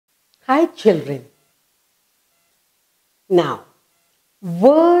Hi children. Now,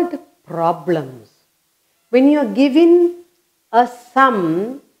 word problems. When you are given a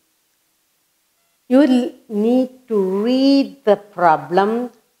sum, you will need to read the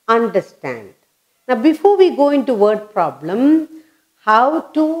problem, understand. Now, before we go into word problem, how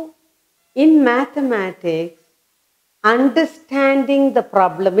to, in mathematics, understanding the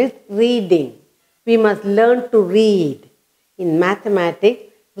problem is reading. We must learn to read. In mathematics,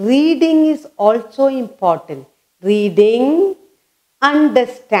 reading is also important. Reading,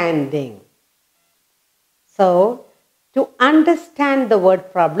 understanding. So, to understand the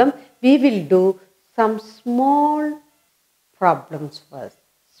word problem, we will do some small problems first.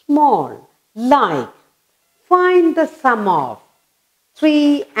 Small, like find the sum of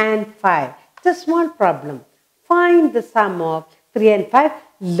 3 and 5. It's a small problem. Find the sum of 3 and 5.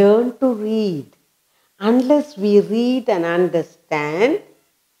 Learn to read. Unless we read and understand,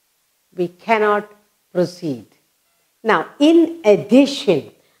 we cannot proceed. Now, in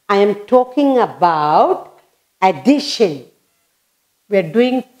addition, I am talking about addition. We are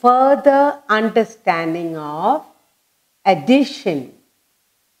doing further understanding of addition.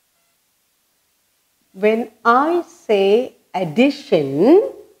 When I say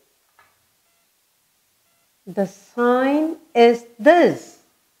addition, the sign is this.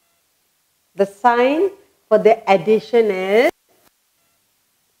 The sign for the addition is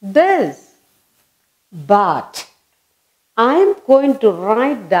this. But I am going to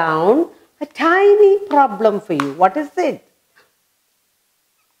write down a tiny problem for you. What is it?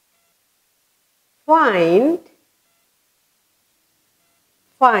 Find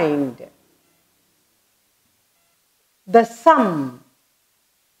the sum.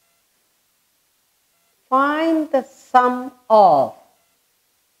 Find the sum of.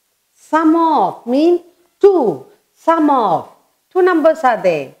 Sum of means 2. Sum of. 2 numbers are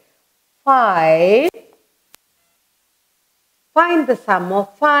there. 5. Find the sum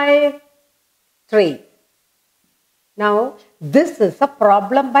of 5, 3. Now, this is a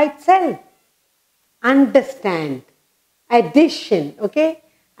problem by itself. Understand. Addition, okay?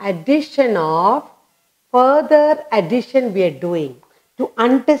 Addition of, further addition we are doing. To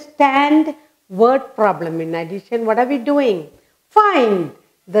understand word problem in addition, what are we doing? Find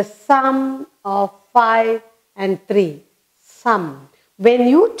the sum of 5 and 3. Sum. When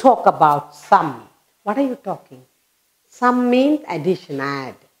you talk about sum, what are you talking? Sum means addition,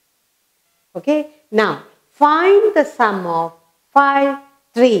 add. Okay? Now, find the sum of 5,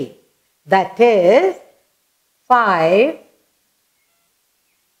 3. That is 5,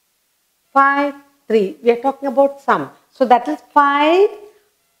 3. We are talking about sum. So, that is 5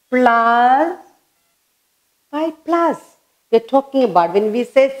 plus 5 plus. We are talking about, when we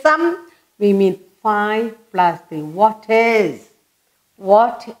say sum, we mean 5 plus 3. What is?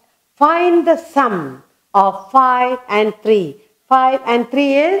 Find the sum of 5 and 3. 5 and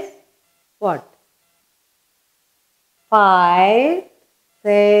 3 is what? 5,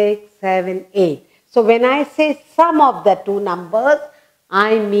 6, 7, 8. So when I say sum of the two numbers,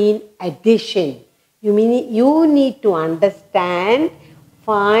 I mean addition. You need to understand,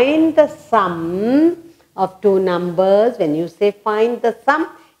 find the sum of two numbers. When you say find the sum,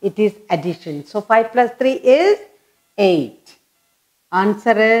 it is addition. So 5 plus 3 is 8.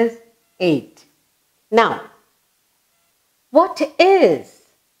 Answer is 8. Now, what is?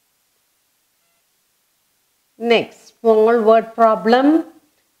 Next, small word problem.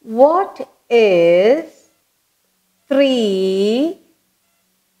 What is 3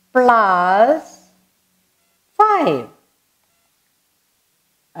 plus 5?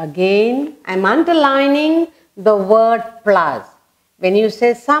 Again, I am underlining the word plus. When you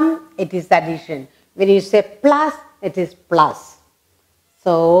say sum, it is addition. When you say plus, it is plus.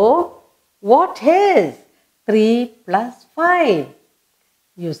 So, what is 3 plus 5?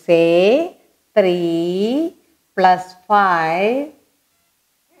 You say 3 plus 5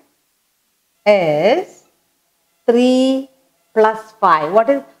 is 3 plus 5. What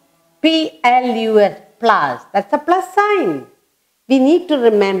is PLUS? Plus. That's a plus sign. We need to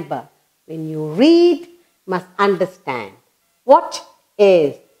remember, when you read, must understand. What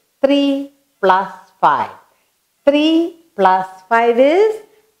is 3 plus 5? 3 plus 5 is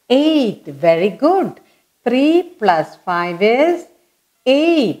 8. Very good. 3 plus 5 is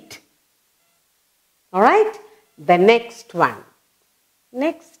 8. Alright? The next one.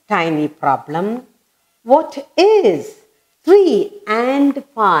 Next tiny problem. What is 3 and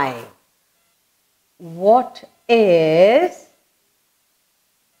 5? What is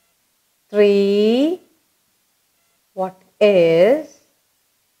 3? What is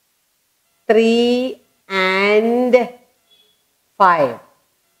 3 and 5?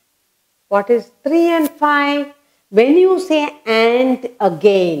 What is 3 and 5? When you say and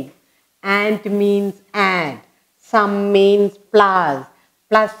again, and means add, sum means plus,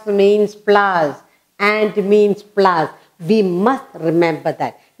 plus means plus, and means plus. We must remember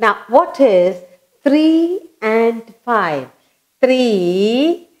that. Now, what is 3 and 5?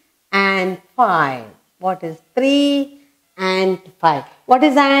 3 and 5. What is 3 and 5? What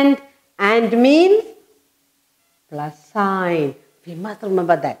is and? And means plus sign. We must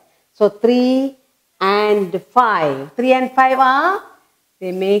remember that. So 3 and 5. 3 and 5 are?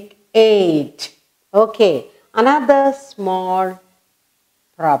 They make 8. Okay. Another small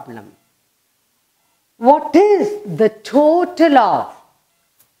problem. What is the total of?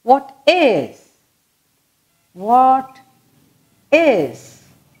 What is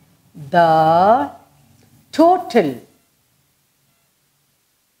the total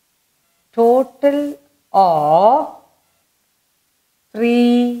of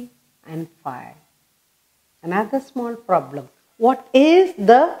 3 and 5? Another small problem. What is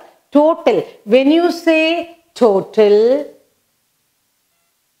the total? When you say total,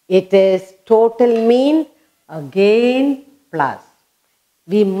 it is total means again plus.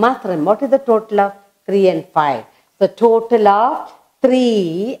 We must remember what is the total of 3 and 5. The total of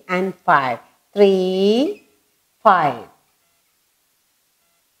 3 and 5. 3, 5.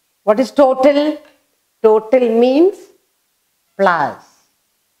 What is total? Total means plus.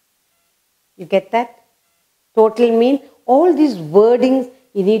 You get that? Total means all these wordings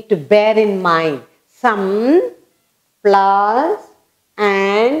you need to bear in mind. Sum, plus,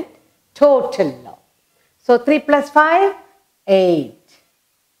 and total. So 3 plus 5, 8.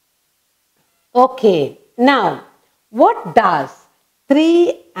 Okay, now what does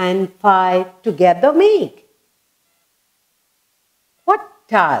 3 and 5 together make? What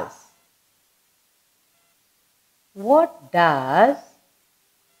does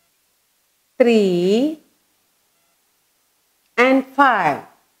 3 and 5?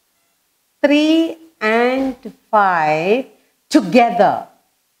 3 and 5 together.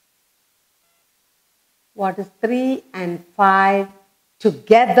 What is 3 and 5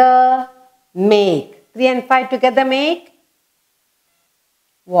 together make? 3 and 5 together make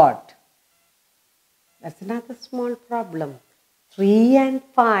what? That's another small problem. 3 and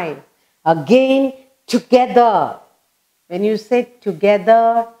 5 again together. When you say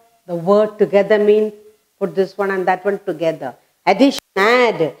together, the word together means put this one and that one together. Addition,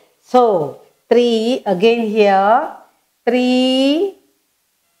 add. So 3 again here. 3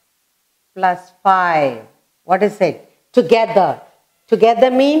 plus 5. What is it? Together. Together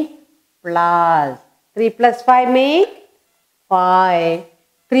means plus. 3 plus 5 make 5.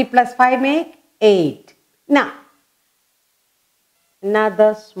 3 plus 5 make 8. Now,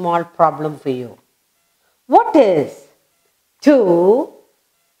 another small problem for you. What is 2,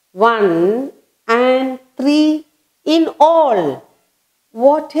 1 and 3 in all?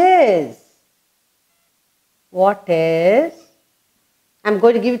 What is? I'm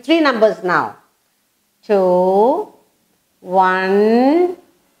going to give you 3 numbers now. 2, 1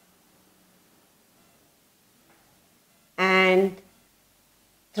 and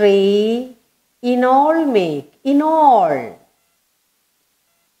 3 in all make. In all.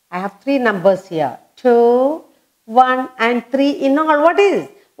 I have 3 numbers here. 2, 1 and 3 in all. What is?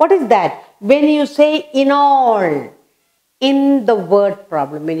 What is that? When you say in all, in the word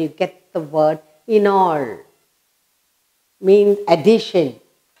problem, when you get the word in all, means addition,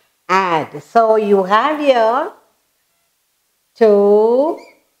 add. So you have here 2,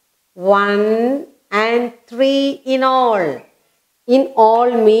 1 and 3 in all. In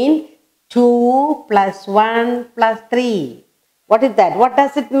all means 2 plus 1 plus 3. What is that? What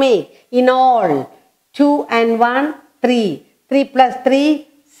does it make? In all. 2 and 1, 3. 3 plus 3,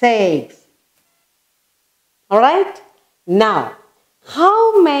 6. Alright? Now,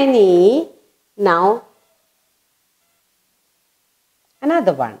 how many? Now,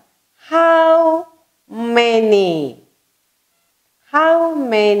 another one. How many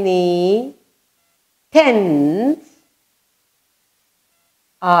tens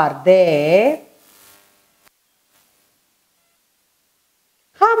are there?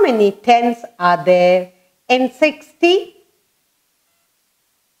 How many tens are there in 60?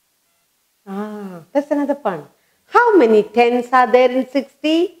 That's another one. How many tens are there in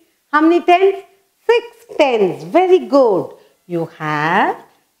 60? How many tens? 6 tens. Very good. You have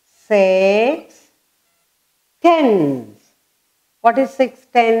 6 tens. What is 6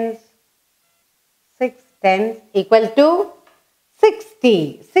 tens? 6 tens equal to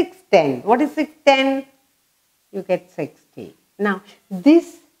 60. 6 tens. What is 6 tens? You get 60. Now,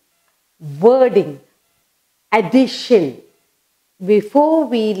 this wording, addition, before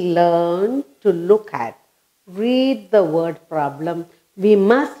we learn to look at, read the word problem, we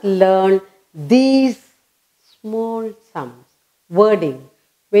must learn these small sums, wording.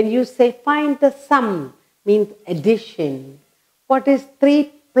 When you say find the sum, means addition. What is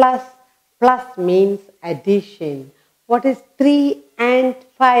 3 plus? Plus means addition. What is 3 and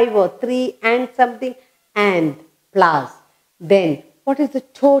 5 or 3 and something? And plus. Then what is the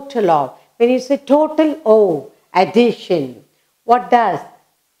total of? When you say total, oh, addition. What does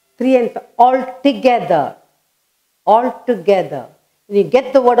 3 and 5 all together? All together. When you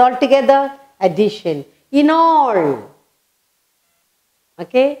get the word all together, addition. In all.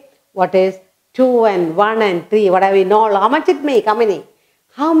 Okay. What is 2 and 1 and 3? What are we in all? How much it make? How many?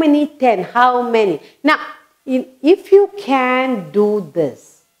 How many 10? How many? Now, if you can do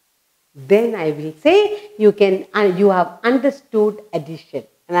this, then I will say you can. You have understood addition.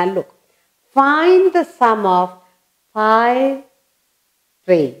 And I'll look. Find the sum of 5,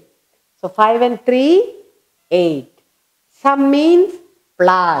 3. So 5 and 3, 8. Sum means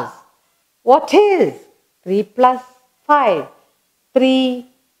plus. What is 3 plus 5? 3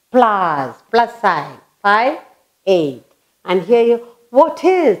 plus sign. 5, 8. And here you, what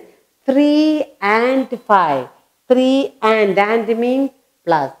is 3 and 5? 3 and means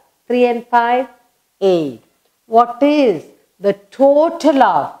plus. 3 and 5, 8. What is the total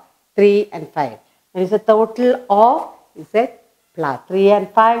of 3 and 5? When it's a total of, you said plus. 3 and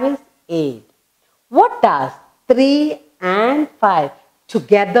 5 is 8. What does 3 and 5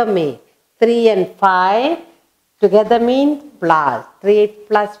 together make? 3 and 5 together means plus. 3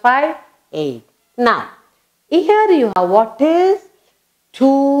 plus 5, 8. Now, here you have what is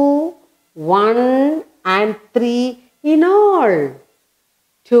 2, 1 and 3 in all.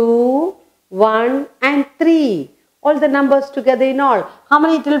 2, 1 and 3. All the numbers together in all. How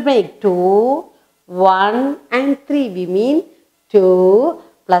many it will make? 2, 1 and 3. We mean 2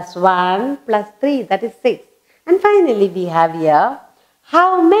 plus 1 plus 3. That is 6. And finally we have here,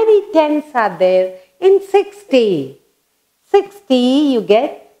 how many tens are there in 60? 60 you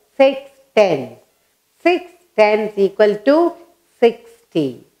get 6 tens. 6 tens equal to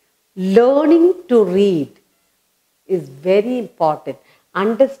 60. Learning to read is very important.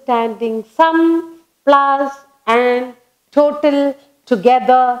 Understanding sum, plus and total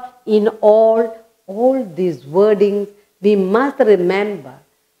together in all these wordings we must remember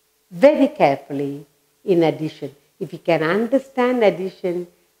very carefully in addition. If you can understand addition,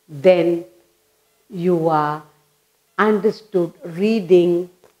 then you are understood reading,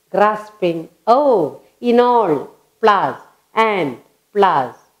 grasping, oh, in all, plus and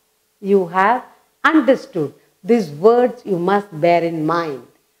plus. You have understood. These words you must bear in mind.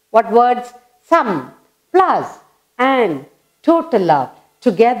 What words? Sum, plus and total of,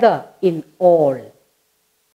 together in all.